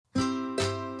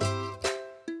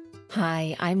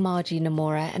Hi, I'm Margie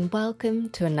Namora, and welcome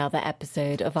to another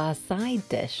episode of our side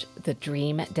dish, the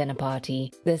Dream Dinner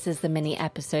Party. This is the mini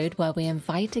episode where we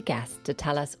invite a guest to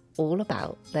tell us all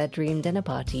about their dream dinner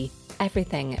party.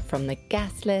 Everything from the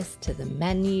guest list to the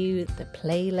menu, the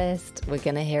playlist, we're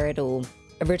going to hear it all.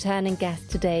 A returning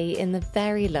guest today in the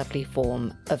very lovely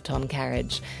form of Tom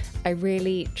Kerridge. I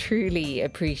really, truly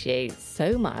appreciate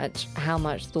so much how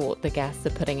much thought the guests are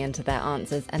putting into their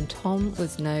answers, and Tom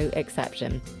was no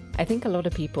exception. I think a lot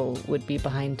of people would be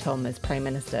behind Tom as Prime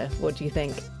Minister. What do you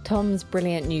think? Tom's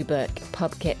brilliant new book,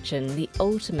 Pub Kitchen, the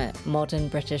ultimate modern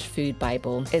British food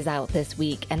Bible, is out this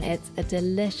week, and it's a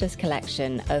delicious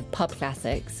collection of pub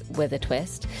classics with a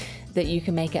twist that you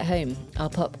can make at home. I'll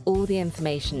pop all the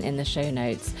information in the show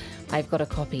notes. I've got a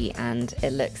copy and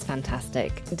it looks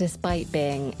fantastic. Despite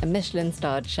being a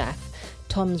Michelin-starred chef,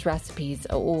 Tom's recipes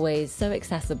are always so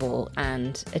accessible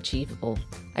and achievable.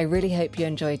 I really hope you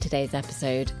enjoyed today's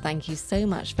episode. Thank you so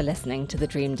much for listening to the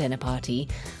Dream Dinner Party.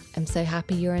 I'm so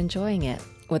happy you're enjoying it.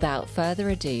 Without further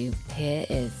ado, here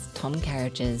is Tom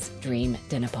Kerridge's Dream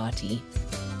Dinner Party.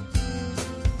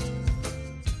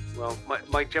 Well,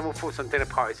 my general thoughts on dinner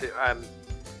parties,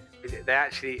 they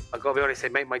actually, I've got to be honest, they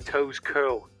make my toes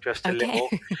curl just a little.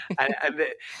 And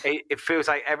it feels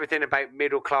like everything about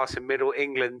middle class and middle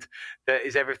England that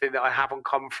is everything that I haven't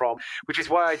come from, which is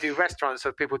why I do restaurants,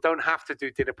 so people don't have to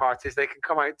do dinner parties. They can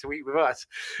come out to eat with us.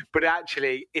 But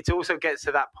actually, it also gets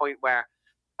to that point where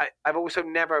I've also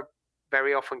never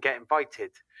very often get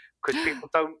invited because people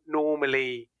don't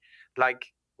normally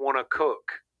want to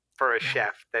cook for a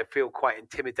chef. They feel quite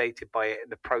intimidated by it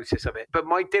and the process of it. But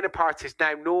my dinner parties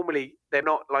now, normally, they're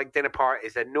not like dinner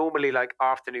parties. They're normally like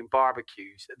afternoon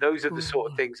barbecues. Those are the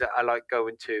sort of things that I like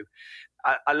going to.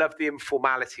 I love the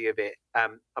informality of it.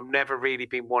 I've never really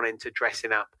been wanting to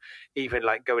dressing up, even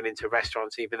like going into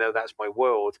restaurants, even though that's my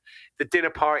world. The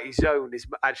dinner party zone is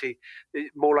actually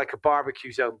more like a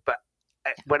barbecue zone. But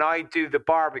when I do the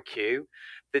barbecue,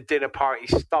 the dinner party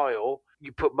style,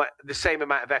 you put the same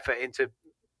amount of effort into.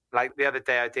 Like the other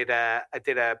day, I did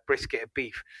a brisket of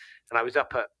beef, and I was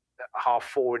up at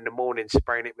 4:30 in the morning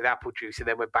spraying it with apple juice, and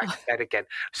then went back to bed again.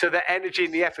 So the energy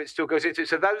and the effort still goes into it.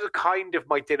 So those are kind of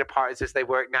my dinner parties as they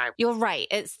work now. You're right.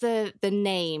 It's the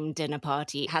name dinner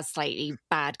party has slightly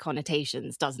bad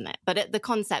connotations, doesn't it? But the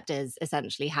concept is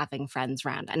essentially having friends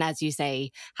round, and as you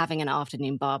say, having an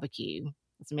afternoon barbecue.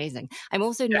 It's amazing. I'm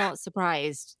also not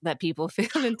surprised that people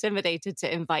feel intimidated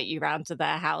to invite you round to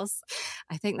their house.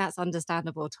 I think that's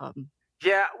understandable, Tom.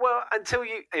 Yeah, well, until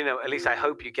at least I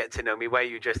hope you get to know me where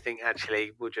you just think,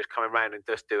 actually, we'll just come around and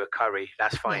just do a curry.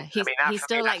 That's fine. Yeah, he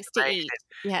still likes to eat.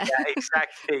 Yeah,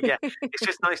 exactly. Yeah, it's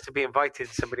just nice to be invited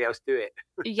to somebody else do it.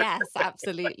 Yes,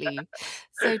 absolutely.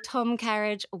 So, Tom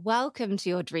Kerridge, welcome to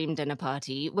your Dream Dinner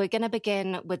Party. We're going to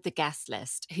begin with the guest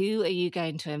list. Who are you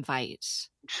going to invite?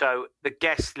 So the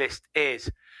guest list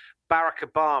is Barack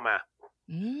Obama,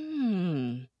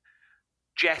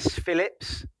 Jess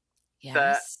Phillips,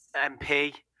 the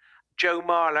MP, Joe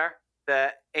Marler,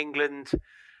 the England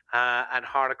and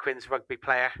Harlequins rugby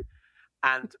player,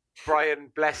 and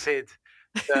Brian Blessed,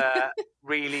 the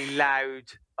really loud,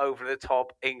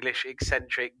 over-the-top, English,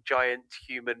 eccentric, giant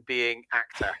human being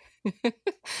actor.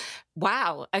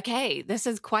 Wow. Okay. This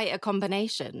is quite a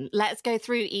combination. Let's go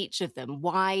through each of them.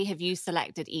 Why have you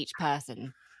selected each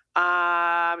person?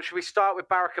 Should we start with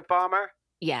Barack Obama?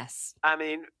 Yes. I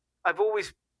mean, I've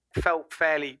always felt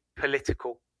fairly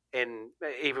political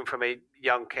even from a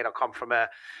young kid. I come from a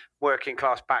working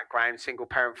class background, single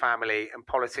parent family, and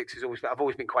politics I've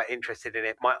always been quite interested in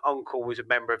it. My uncle was a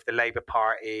member of the Labour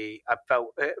Party. I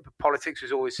felt politics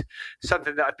was always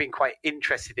something that I've been quite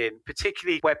interested in,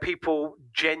 particularly where people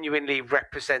genuinely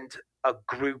represent a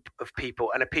group of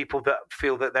people and a people that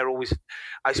feel that they're always,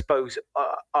 I suppose,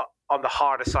 on the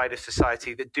harder side of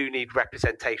society, that do need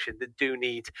representation, that do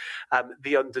need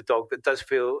the underdog, that does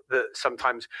feel that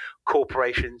sometimes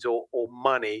corporations or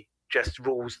money just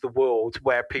rules the world,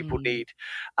 where people need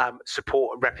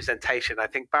support and representation. I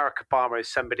think Barack Obama is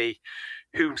somebody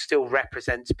who still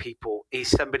represents people. He's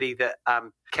somebody that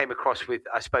came across with,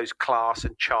 I suppose, class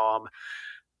and charm,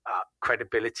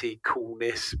 credibility,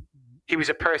 coolness. He was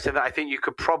a person that I think you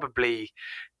could probably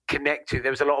connect to.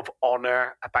 There was a lot of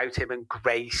honor about him and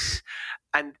grace.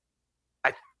 And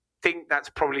I think that's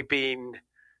probably been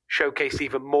showcased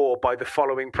even more by the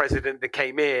following president that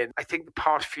came in. I think the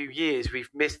past few years, we've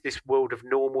missed this world of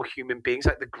normal human beings,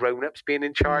 like the grown-ups being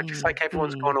in charge. It's like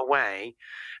everyone's gone away,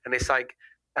 and it's like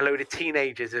a load of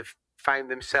teenagers have found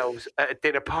themselves at a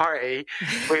dinner party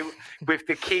with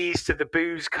the keys to the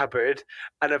booze cupboard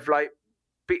and have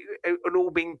and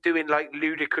all been doing like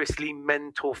ludicrously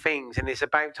mental things. And it's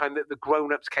about time that the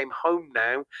grown-ups came home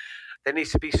now. There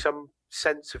needs to be some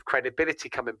sense of credibility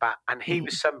coming back. And he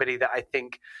was somebody that I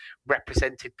think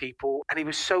represented people. And he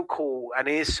was so cool and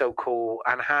is so cool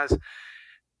and has,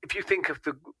 if you think of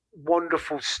the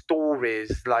wonderful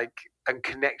stories and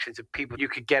connections of people you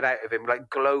could get out of him, like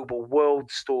global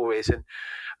world stories and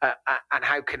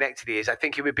how connected he is, I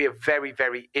think he would be a very,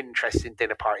 very interesting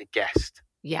dinner party guest.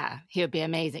 Yeah, he would be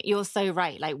amazing. You're so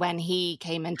right. Like when he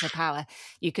came into power,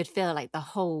 you could feel like the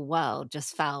whole world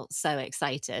just felt so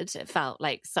excited. It felt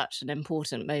like such an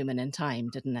important moment in time,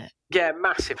 didn't it? Yeah,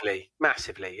 massively,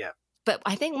 yeah. But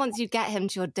I think once you get him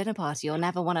to your dinner party, you'll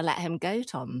never want to let him go,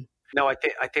 Tom. No, I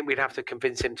think we'd have to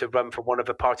convince him to run for one of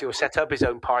a party or set up his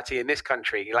own party in this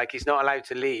country. Like he's not allowed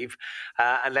to leave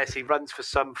unless he runs for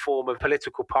some form of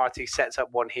political party, sets up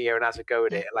one here and has a go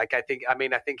at it. Like I think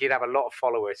he'd have a lot of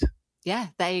followers. Yeah,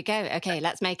 there you go. Okay,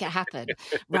 let's make it happen.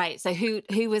 Right. So who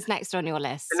was next on your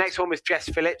list? The next one was Jess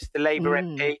Phillips, the Labour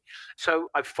MP. So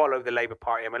I follow the Labour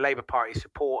Party. I'm a Labour Party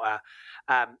supporter.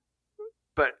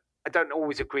 But I don't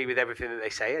always agree with everything that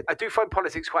they say. I do find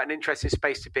politics quite an interesting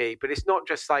space to be, but it's not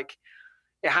just like,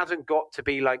 it hasn't got to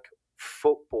be like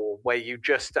football where you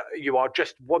are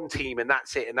just one team and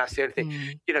that's it and that's the only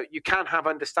thing. You can have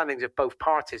understandings of both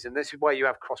parties, and this is why you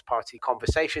have cross-party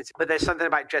conversations. But there's something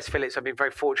about Jess Phillips. I've been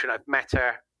very fortunate. I've met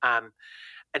her and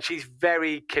she's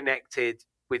very connected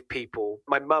with people.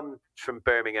 My mum's from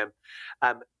Birmingham.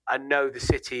 I know the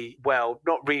city well,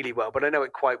 not really well, but I know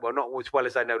it quite well, not as well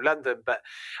as I know London. But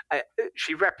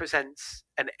she represents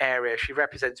an area, she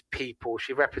represents people,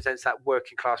 she represents that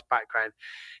working class background.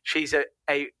 She's a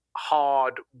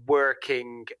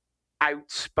hard-working,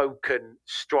 outspoken,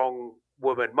 strong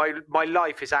woman. My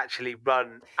life is actually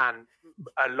run and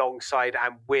alongside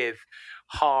and with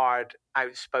hard,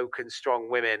 outspoken, strong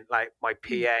women, like my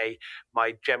PA,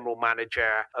 my general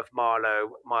manager of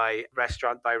Marlow, my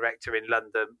restaurant director in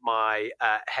London, my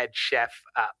head chef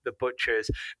at the Butchers,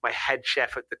 my head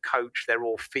chef at the Coach. They're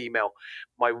all female.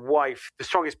 My wife, the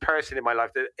strongest person in my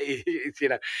life,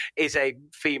 is a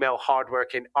female,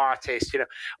 hardworking artist.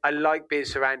 I like being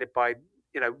surrounded by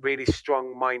really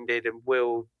strong-minded and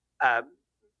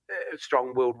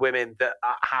strong-willed women that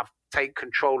take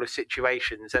control of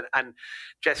situations, and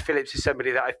Jess Phillips is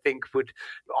somebody that I think would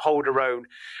hold her own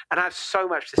and have so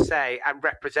much to say and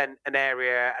represent an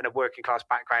area and a working class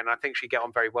background. And I think she'd get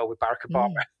on very well with Barack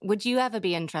Obama. Would you ever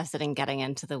be interested in getting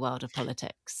into the world of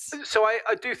politics? So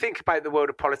I do think about the world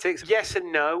of politics. Yes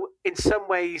and no. In some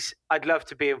ways, I'd love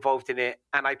to be involved in it,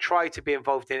 and I try to be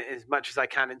involved in it as much as I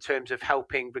can in terms of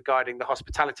helping regarding the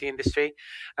hospitality industry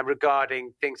and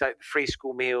regarding things like the free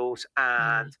school meals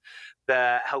and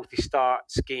the Healthy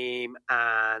Start scheme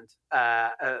and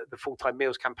the full-time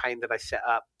meals campaign that I set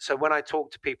up. So when I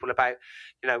talk to people about,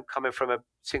 coming from a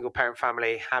single parent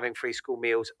family, having free school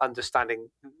meals, understanding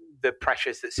the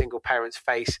pressures that single parents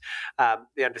face,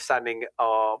 the understanding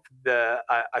of the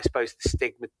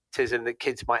stigmatism that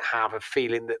kids might have of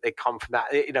feeling that they come from that,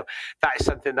 that is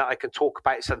something that I can talk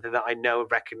about. It's something that I know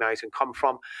and recognise and come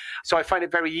from. So I find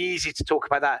it very easy to talk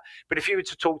about that. But if you were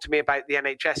to talk to me about the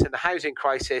NHS and the housing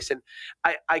crisis, and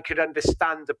I could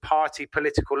understand the party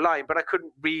political line, but I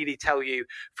couldn't really tell you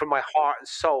from my heart and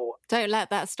soul. Don't let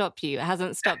that stop you. It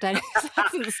hasn't stopped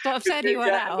anyone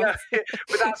else.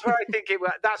 But that's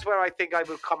where I think I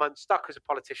would come unstuck as a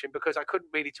politician, because I couldn't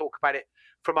really talk about it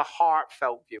from a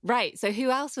heartfelt view. Right. So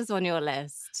who else was on your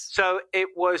list? So it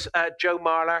was Joe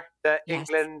Marler, the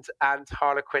England and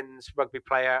Harlequins rugby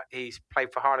player. He's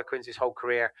played for Harlequins his whole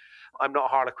career. I'm not a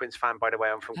Harlequins fan, by the way.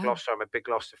 I'm from Gloucester. I'm a big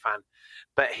Gloucester fan.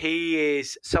 But he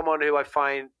is someone who I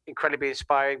find incredibly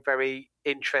inspiring, very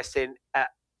interesting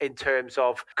in terms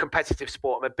of competitive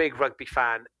sport. I'm a big rugby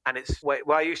fan. And it's where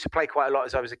I used to play quite a lot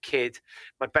as I was a kid.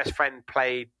 My best friend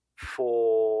played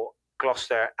for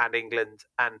Gloucester and England.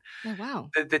 And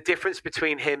the difference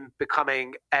between him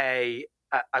becoming a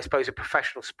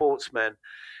professional sportsman,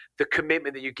 the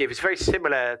commitment that you give is very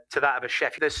similar to that of a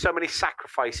chef. There's so many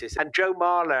sacrifices. And Joe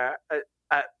Marler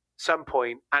at some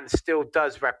point, and still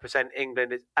does represent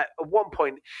England. At one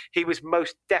point, he was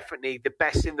most definitely the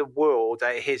best in the world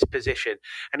at his position.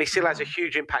 And he still has a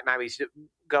huge impact now. He's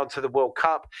gone to the World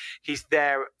Cup. He's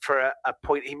there for a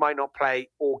point. He might not play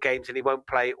all games, and he won't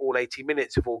play all 80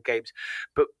 minutes of all games.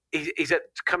 But he's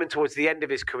coming towards the end of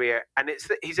his career, and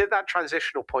he's at that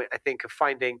transitional point, I think, of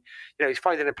finding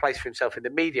a place for himself in the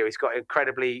media. He's got an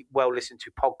incredibly well listened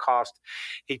to podcast.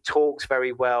 He talks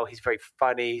very well. He's very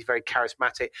funny. He's very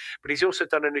charismatic. But he's also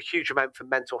done a huge amount for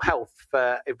mental health,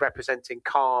 for representing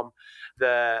Calm,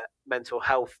 the mental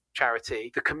health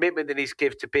charity, the commitment that he's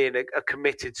given to being a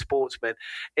committed sportsman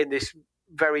in this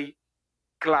very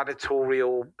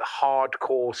gladiatorial,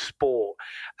 hardcore sport.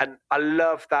 And I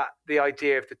love that, the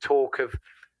idea of the talk of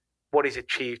what he's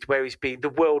achieved, where he's been, the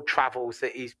world travels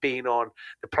that he's been on,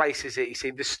 the places that he's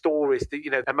seen, the stories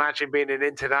that, imagine being an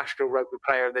international rugby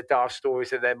player and the daft stories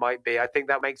that there might be. I think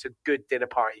that makes a good dinner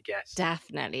party guest.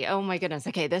 Definitely. Oh my goodness.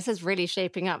 Okay, this is really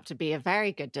shaping up to be a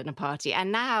very good dinner party. And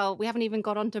now we haven't even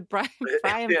got on to Brian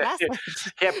Blessed.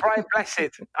 Yeah, Brian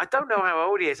Blessed. I don't know how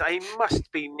old he is. He must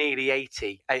be nearly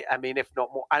 80. I mean, if not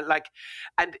more.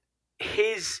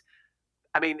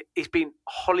 He's been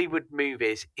Hollywood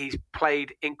movies. He's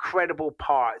played incredible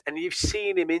parts, and you've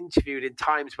seen him interviewed in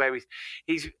times where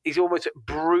he's almost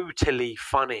brutally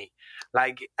funny,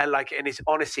 like in his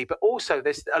honesty. But also,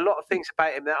 there's a lot of things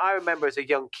about him that I remember as a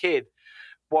young kid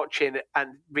watching and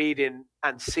reading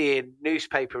and seeing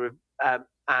newspaper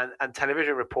and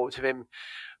television reports of him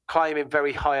climbing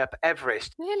very high up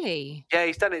Everest. Really? Yeah,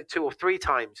 he's done it 2 or 3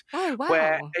 times. Oh,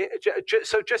 wow.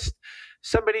 Just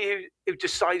somebody who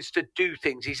decides to do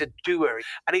things. He's a doer.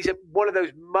 And he's one of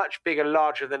those much bigger,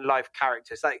 larger than life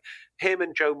characters. Like him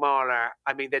and Joe Marler,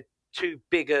 I mean, they're 2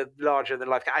 bigger, larger than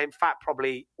life. In fact,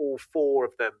 probably all 4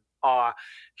 of them are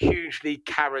hugely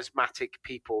charismatic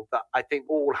people that I think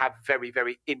all have very,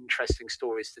 very interesting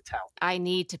stories to tell. I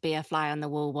need to be a fly on the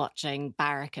wall watching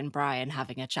Barrick and Brian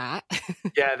having a chat.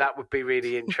 Yeah, that would be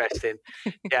really interesting.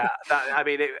 Yeah,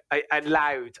 and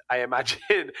loud, I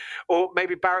imagine. Or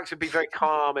maybe Barrick's would be very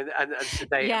calm and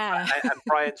sedate. Yeah. And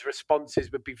Brian's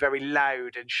responses would be very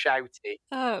loud and shouty.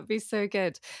 Oh, it'd be so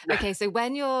good. Okay, so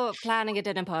when you're planning a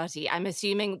dinner party, I'm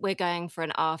assuming we're going for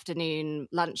an afternoon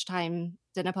lunchtime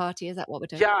dinner party. Is that what we're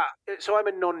doing? Yeah, so I'm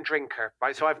a non-drinker,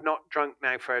 right? So I've not drunk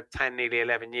now for 10, nearly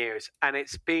 11 years. And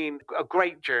it's been a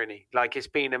great journey. Like, it's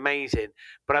been amazing.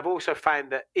 But I've also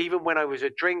found that even when I was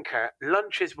a drinker,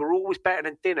 lunches were always better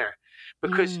than dinner.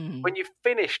 Because when you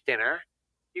finish dinner,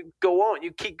 you go on,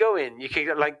 you keep going. You keep,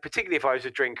 like, particularly if I was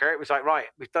a drinker, it was like, right,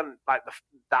 we've done, like,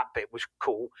 that bit was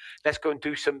cool. Let's go and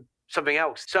do something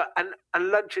else. So and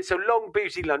lunches, so long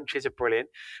boozy lunches are brilliant.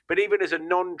 But even as a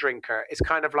non-drinker, it's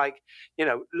kind of like,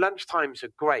 lunchtimes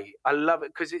are great. I love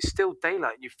it because it's still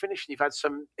daylight. You've finished. You've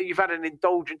had an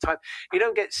indulgent time. You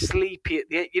don't get sleepy at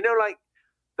the end. Like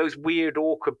those weird,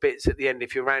 awkward bits at the end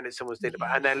if you're around at someone's dinner,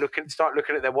 and they're start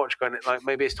looking at their watch, going like,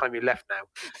 maybe it's time you left now.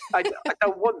 I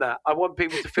don't want that. I want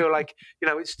people to feel like,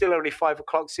 it's still only 5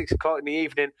 o'clock, 6 o'clock in the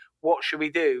evening. What should we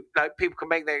do? Like, people can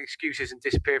make their excuses and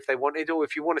disappear if they wanted, or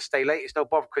if you want to stay late, it's no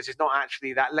bother because it's not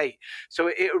actually that late. So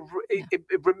it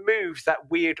removes that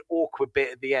weird, awkward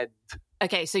bit at the end.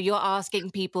 Okay, so you're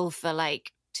asking people for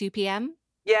like 2 p.m.?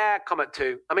 Yeah, come at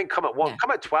 2. I mean, come at 1. Yeah.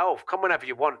 Come at 12. Come whenever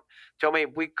you want. Do you know what I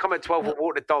mean? We come at 12, we'll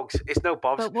walk the dogs. It's no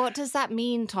bother. But what does that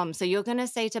mean, Tom? So you're going to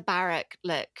say to Barrick,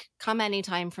 look, come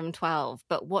anytime from 12,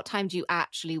 but what time do you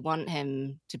actually want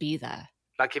him to be there?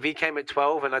 Like, if he came at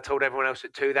 12 and I told everyone else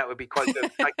at 2, that would be quite good.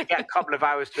 I could get a couple of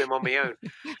hours to him on my own.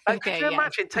 Like, could you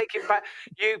imagine taking back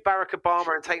you, Barack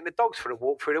Obama, and taking the dogs for a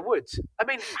walk through the woods? I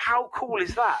mean, how cool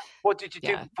is that? What did you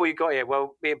do before you got here?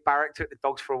 Well, me and Barack took the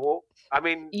dogs for a walk. I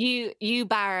mean, you,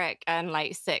 Barrick, and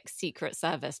like 6 Secret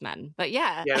Service men. But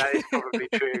yeah, that is probably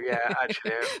true. Yeah,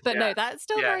 actually. But no, that's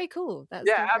still very cool.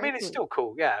 It's still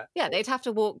cool. Yeah, yeah, they'd have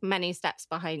to walk many steps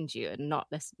behind you and not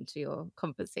listen to your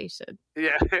conversation.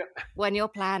 Yeah. When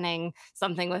you're planning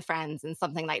something with friends and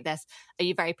something like this, are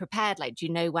you very prepared? Like, do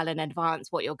you know well in advance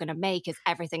what you're going to make? Is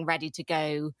everything ready to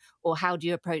go? Or how do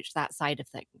you approach that side of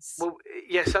things? Well,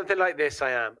 yeah, something like this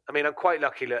I am. I mean, I'm quite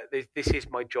lucky. Look, this is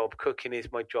my job. Cooking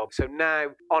is my job. So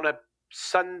now on a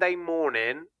Sunday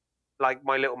morning, like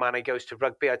my little man, he goes to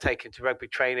rugby. I take him to rugby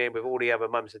training with all the other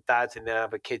mums and dads and the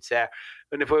other kids there.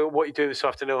 And if what are you doing this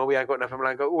afternoon? Oh, we ain't got nothing. And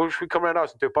I go, well, should we come around our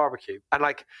house and do a barbecue? And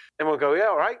like, everyone will go, yeah,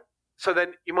 all right. So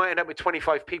then you might end up with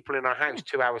 25 people in our house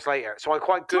 2 hours later. So I'm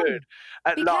quite good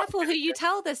at Be careful who you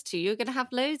tell this to. You're going to have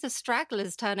loads of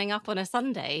stragglers turning up on a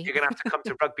Sunday. You're going to have to come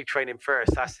to rugby training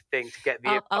first. That's the thing, to get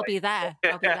the I'll be there.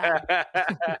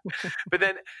 But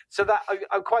then, so that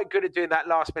I'm quite good at doing that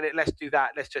last minute. Let's do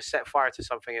that. Let's just set fire to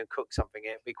something and cook something.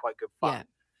 It'd be quite good fun. Yeah.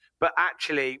 But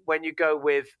actually, when you go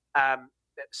with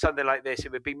something like this,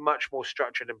 it would be much more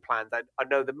structured and planned. I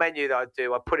know the menu that I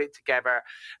do, I put it together,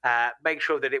 make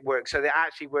sure that it works, so that it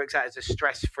actually works out as a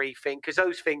stress-free thing, because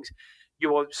those things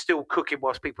you are still cooking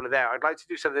whilst people are there. I'd like to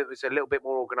do something that was a little bit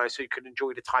more organised so you can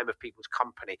enjoy the time of people's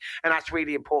company, and that's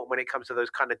really important when it comes to those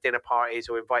kind of dinner parties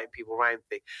or inviting people around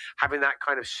things, having that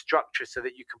kind of structure so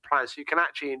that you can plan, so you can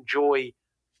actually enjoy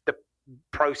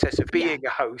process of being a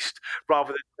host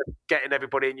rather than getting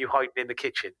everybody and you hiding in the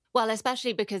kitchen. Well,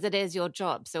 especially because it is your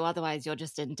job. So otherwise you're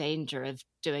just in danger of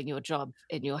doing your job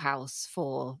in your house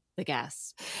for the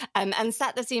guests. And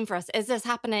set the scene for us. Is this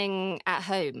happening at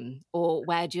home, or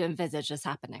where do you envisage this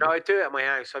happening? No, I do it at my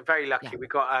house. I'm very lucky. Yeah. We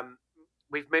got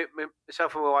we've moved,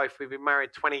 myself and my wife, we've been married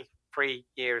 23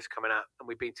 years coming up, and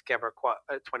we've been together quite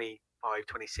 25,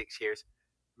 26 years,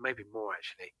 maybe more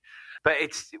actually. But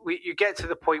you get to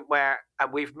the point where,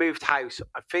 and we've moved house.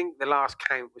 I think the last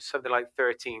count was something like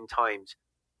 13 times.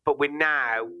 But we're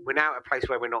now at a place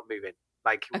where we're not moving.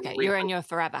 Like, okay, you're in your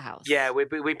forever house. Yeah, we've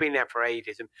been there for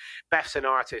ages. And Beth's an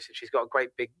artist, and she's got a great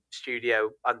big studio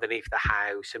underneath the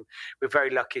house. And we're very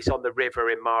lucky; it's on the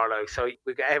river in Marlow, so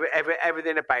we got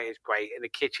everything about it is great. And the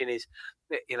kitchen is,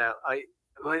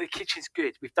 the kitchen's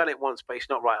good. We've done it once, but it's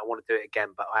not right. I want to do it again,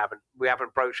 but we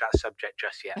haven't broached that subject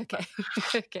just yet. Okay.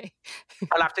 Okay.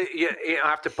 I'll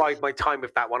have to bide my time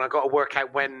with that one. I've got to work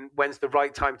out when's the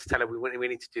right time to tell her we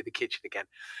need to do the kitchen again.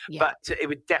 Yeah. But it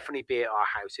would definitely be at our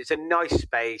house. It's a nice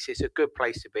space. It's a good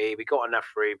place to be. We got enough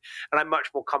room, and I'm much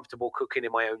more comfortable cooking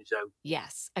in my own zone.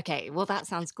 Yes. Okay. Well, that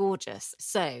sounds gorgeous.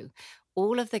 So,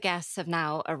 all of the guests have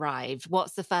now arrived.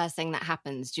 What's the first thing that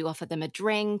happens? Do you offer them a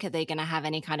drink? Are they going to have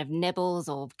any kind of nibbles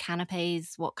or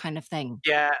canapes? What kind of thing?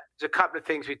 Yeah, there's a couple of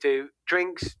things we do.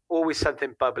 Drinks, always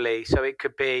something bubbly. So it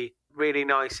could be really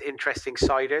nice, interesting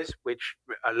ciders, which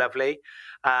are lovely.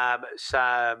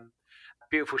 Some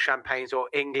beautiful champagnes or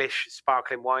English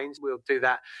sparkling wines. We'll do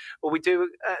that. Or we do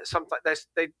sometimes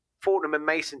Fortnum and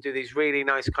Mason do these really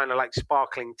nice kind of like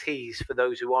sparkling teas for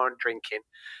those who aren't drinking.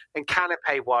 And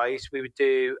canapé wise, we would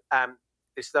do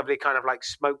this lovely kind of like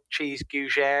smoked cheese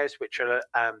gougères, which are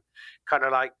kind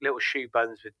of like little shoe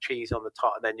buns with cheese on the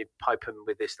top, and then you pipe them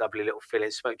with this lovely little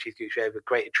filling smoked cheese gougère with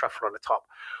grated truffle on the top.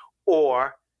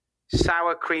 Or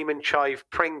sour cream and chive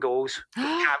Pringles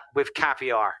with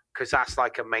caviar, because that's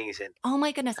like amazing. Oh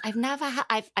my goodness, I've never had.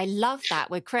 I love that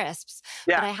with crisps,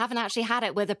 but I haven't actually had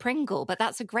it with a Pringle. But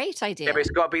that's a great idea. Yeah, but it's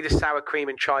got to be the sour cream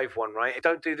and chive one, right?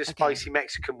 Don't do the spicy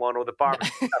Mexican one or the barbecue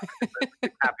stuff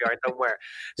with caviar. It don't work.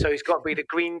 So it's got to be the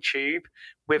green tube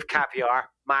with caviar.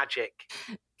 Magic.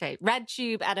 Okay, red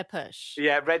tube at a push.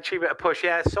 Yeah, red tube at a push.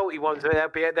 Yeah, salty ones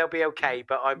they'll be okay.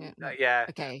 But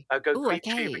okay. I'll go green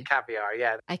tube and caviar.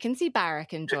 Yeah, I can see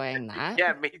Barrack enjoying that.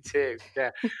 Yeah, me too.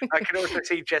 Yeah, I can also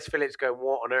see Jess Phillips going,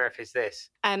 "What on earth is this?"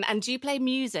 And do you play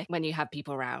music when you have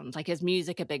people around? Like, is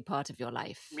music a big part of your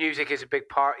life? Music is a big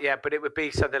part, yeah, but it would be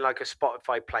something like a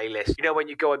Spotify playlist. You know, when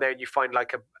you go in there and you find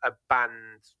like a band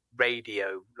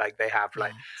radio, like they have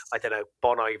like I don't know,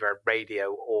 Bon Iver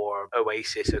radio or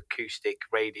Oasis acoustic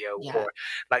radio or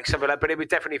like something like. But it would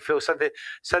definitely feel something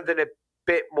a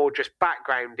bit more just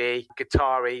backgroundy,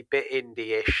 guitar-y, bit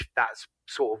indie-ish. That's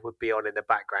sort of would be on in the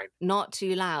background. Not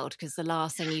too loud, because the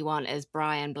last thing you want is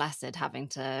Brian Blessed having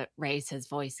to raise his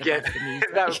voice above the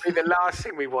music. That would be the last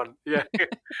thing we want. Yeah,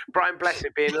 Brian Blessed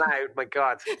being loud. My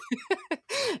God.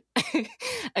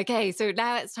 Okay, so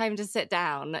now it's time to sit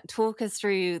down. Talk us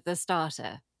through the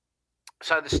starter.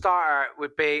 So the starter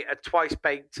would be a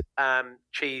twice-baked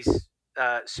cheese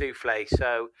souffle.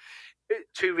 So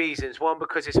 2 reasons. One,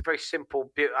 because it's a very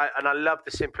simple, and I love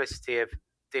the simplicity of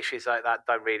dishes like that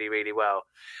done really, really well.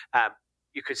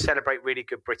 You could celebrate really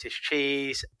good British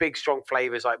cheese, big strong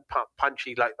flavors like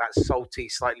punchy, like that salty,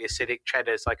 slightly acidic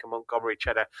cheddars, like a Montgomery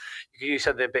cheddar. You could use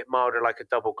something a bit milder, like a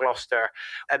double Gloucester,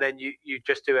 and then you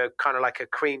just do a kind of like a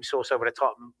cream sauce over the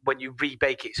top when you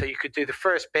rebake it. So you could do the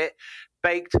first bit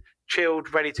baked,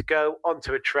 chilled, ready to go,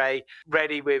 onto a tray,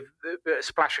 ready with a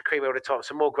splash of cream over the top,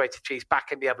 some more grated cheese,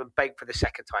 back in the oven, baked for the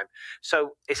second time.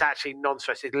 So it's actually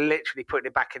non-stress. It's literally putting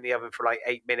it back in the oven for like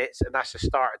 8 minutes, and that's the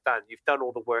starter done. You've done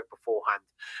all the work beforehand.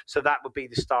 So that would be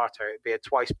the starter. It'd be a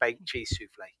twice-baked cheese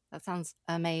souffle. That sounds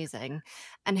amazing.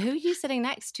 And who are you sitting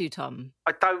next to, Tom?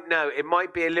 I don't know. It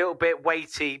might be a little bit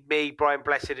weighty, me, Brian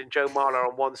Blessed and Joe Marler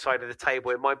on one side of the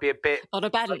table. It might be a bit... On a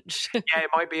bench. Yeah, it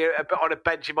might be a bit on a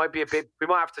bench. It might be a bit... We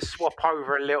might have to swap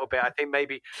over a little bit. I think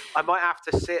maybe I might have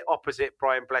to sit opposite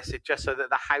Brian Blessed just so that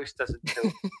the house doesn't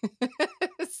tilt.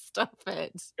 Stop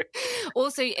it.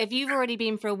 Also, if you've already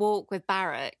been for a walk with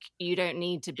Barrack, you don't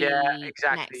need to be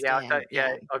exactly. Next to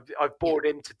him. I've bored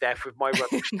him to death with my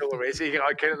rubbish stories.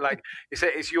 I can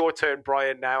it's your turn,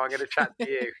 Brian. Now I'm going to chat to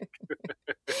you.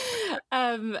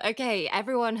 Okay,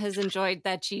 everyone has enjoyed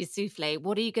their cheese souffle.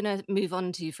 What are you going to move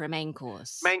on to for a main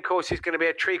course? Main course is going to be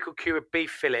a treacle cured beef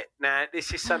fillet. Now,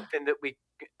 this is something that we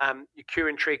you cure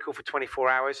in treacle for 24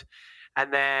 hours,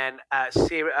 and then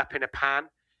sear it up in a pan,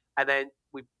 and then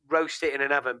we roast it in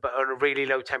an oven, but on a really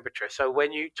low temperature. So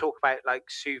when you talk about like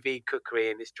sous vide cookery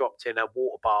and it's dropped in a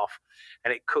water bath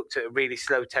and it cooked at a really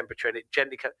slow temperature and it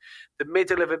gently the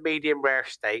middle of a medium rare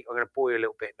steak, I'm going to boil you a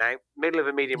little bit now. Middle of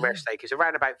a medium rare steak is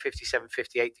around about 57,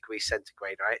 58 degrees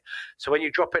centigrade, right? So when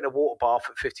you drop it in a water bath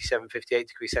at 57, 58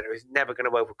 degrees centigrade, it's never going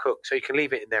to overcook. So you can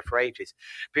leave it in there for ages.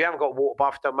 If you haven't got a water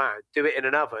bath, don't matter. Do it in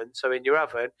an oven. So in your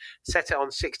oven, set it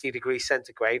on 60 degrees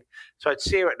centigrade. So I'd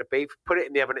sear it the beef, put it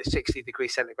in the oven at 60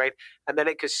 degrees centigrade, and then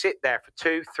it could sit there for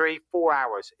 2, 3, 4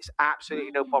 hours. It's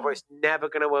absolutely no bother. It's never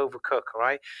going to overcook, all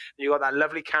right? And you got that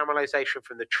lovely caramelization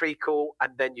from the treacle,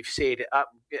 and then you've seared it up,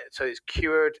 so it's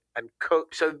cured and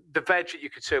cooked. So the veg that you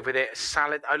could serve with it, a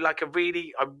salad. I like a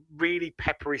really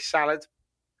peppery salad.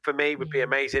 For me, would be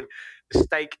amazing. The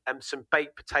steak and some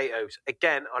baked potatoes.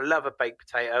 Again, I love a baked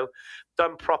potato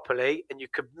done properly, and you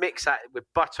could mix that with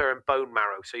butter and bone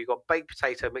marrow. So you've got baked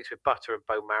potato mixed with butter and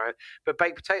bone marrow. But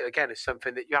baked potato, again, is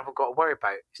something that you haven't got to worry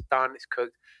about. It's done, it's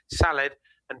cooked. Salad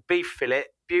and beef fillet,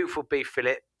 beautiful beef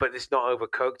fillet, but it's not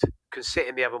overcooked. Can sit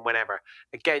in the oven whenever.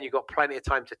 Again, you've got plenty of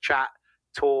time to chat,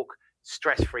 talk,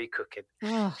 stress-free cooking.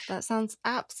 Oh, that sounds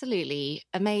absolutely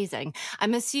amazing.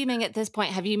 I'm assuming at this point,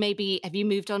 have you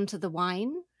moved on to the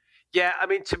wine? Yeah, I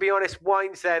mean, to be honest,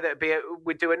 wines there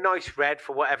we'd do a nice red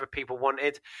for whatever people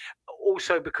wanted.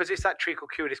 Also, because it's that treacle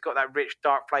cured, it's got that rich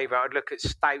dark flavour. I'd look at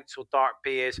stouts or dark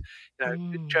beers. You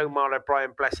know, Joe Marler,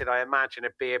 Brian Blessed, I imagine,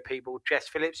 are beer people. Jess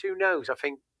Phillips, who knows? I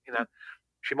think, you know,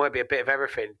 she might be a bit of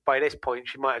everything. By this point,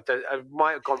 she might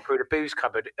have gone through the booze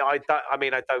cupboard. I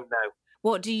don't know.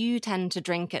 What do you tend to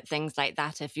drink at things like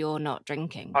that if you're not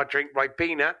drinking? I drink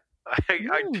Ribena.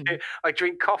 I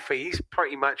drink coffees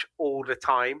pretty much all the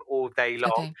time, all day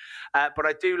long. Okay. But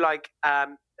I do like,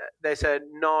 there's a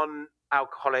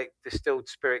non-alcoholic distilled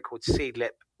spirit called Seedlip,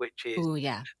 which is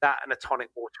that, and a tonic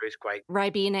water is great.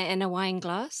 Ribena in a wine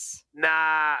glass?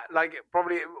 Nah, like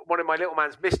probably one of my little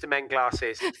man's Mr. Men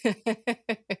glasses.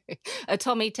 A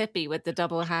Tommy Tippy with the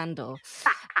double handle.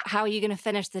 How are you going to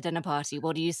finish the dinner party?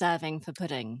 What are you serving for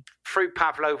pudding? Fruit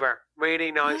pavlova,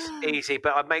 really nice, easy.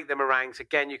 But I make the meringues.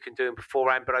 Again, you can do them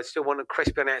beforehand, but I still want them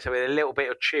crispy on the outside with a little bit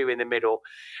of chew in the middle.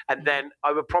 And then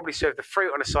I would probably serve the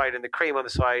fruit on the side and the cream on the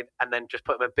side, and then just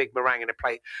put them a big meringue in a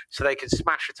plate so they can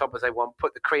smash the top as they want,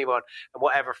 put the cream on, and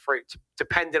whatever fruit,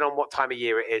 depending on what time of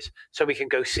year it is. So we can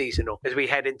go seasonal. As we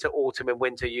head into autumn and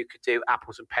winter, you could do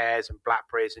apples and pears and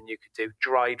blackberries, and you could do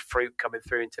dried fruit coming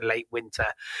through into late winter.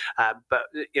 But,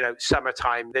 you know,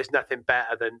 summertime, there's nothing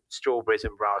better than strawberries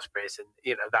and raspberries and,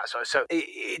 you know, that sort of. So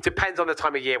it depends on the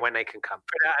time of year when they can come.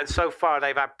 And so far,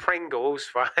 they've had Pringles,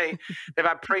 right? They've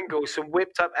had Pringles, some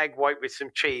whipped up egg white with some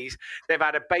cheese. They've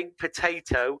had a baked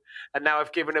potato, and now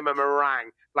I've given them a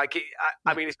meringue. Like,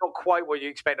 I mean, it's not quite what you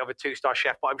expect of a 2-star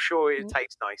chef, but I'm sure it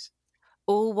tastes nice.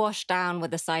 All washed down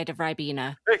with a side of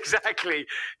Ribena. Exactly.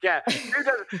 Yeah.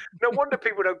 No wonder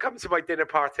people don't come to my dinner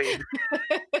party.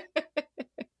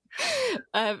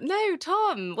 No,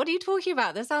 Tom, what are you talking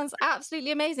about? This sounds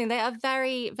absolutely amazing. They are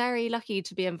very, very lucky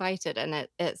to be invited, and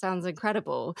it sounds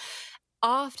incredible.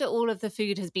 After all of the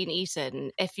food has been eaten,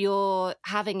 if you're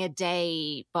having a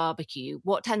day barbecue,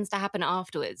 what tends to happen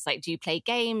afterwards? Like, do you play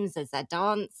games? Is there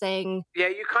dancing? Yeah,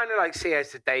 you kind of like see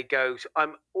as the day goes.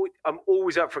 I'm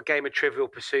always up for a game of Trivial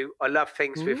Pursuit. I love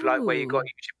things with like where you got to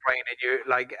use your brain and your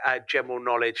like general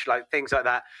knowledge, like things like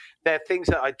that. They're things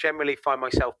that I generally find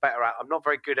myself better at. I'm not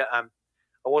very good at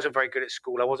I wasn't very good at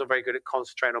school. I wasn't very good at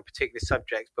concentrating on particular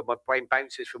subjects, but my brain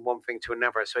bounces from one thing to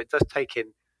another. So it does take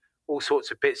in all sorts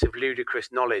of bits of ludicrous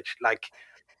knowledge. Like,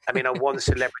 I mean, I won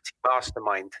Celebrity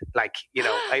Mastermind. Like, you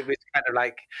know, I was kind of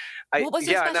like... What was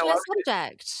your specialist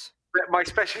subject? My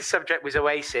specialist subject was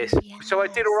Oasis. Yes. So I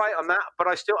did all right on that, but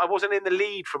I wasn't in the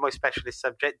lead for my specialist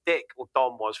subject. Dick, or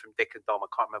Dom was from Dick and Dom. I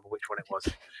can't remember which one it was.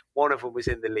 One of them was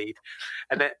in the lead.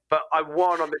 But I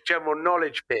won on the general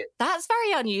knowledge bit. That's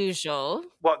very unusual.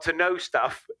 What, to know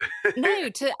stuff? No,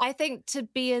 I think to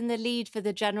be in the lead for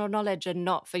the general knowledge and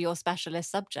not for your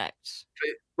specialist subject.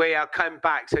 Well, I'll come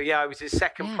back. So, I was in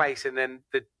second place, and then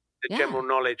the general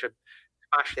knowledge of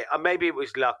smashed it. Maybe it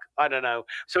was luck. I don't know.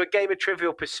 So a game of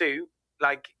Trivial Pursuit,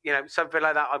 like, you know, something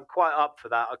like that. I'm quite up for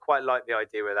that. I quite like the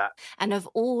idea of that. And of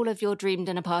all of your dream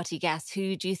dinner party guests,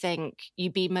 who do you think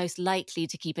you'd be most likely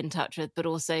to keep in touch with, but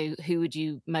also who would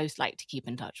you most like to keep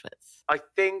in touch with? I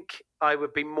think I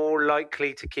would be more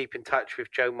likely to keep in touch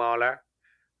with Joe Marler,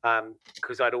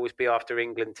 because I'd always be after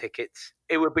England tickets.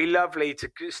 It would be lovely to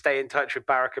stay in touch with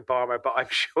Barack Obama, but I'm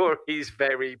sure he's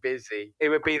very busy. It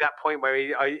would be that point where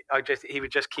he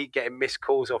would just keep getting missed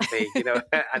calls off me, you know,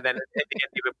 and then at the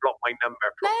end he would block my number.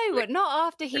 Probably. No, not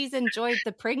after he's enjoyed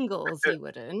the Pringles, he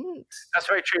wouldn't. That's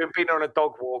very true, and been on a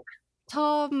dog walk.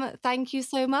 Tom, thank you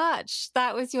so much.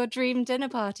 That was your dream dinner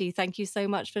party. Thank you so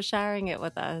much for sharing it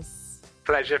with us.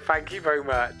 Pleasure. Thank you very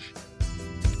much.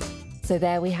 So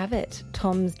there we have it.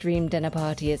 Tom's dream dinner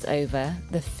party is over.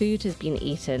 The food has been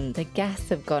eaten. The guests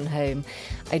have gone home.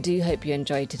 I do hope you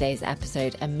enjoyed today's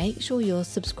episode, and make sure you're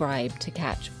subscribed to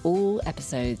catch all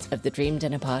episodes of the Dream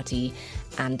Dinner Party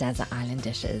and Desert Island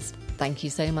Dishes. Thank you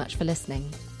so much for listening.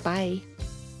 Bye.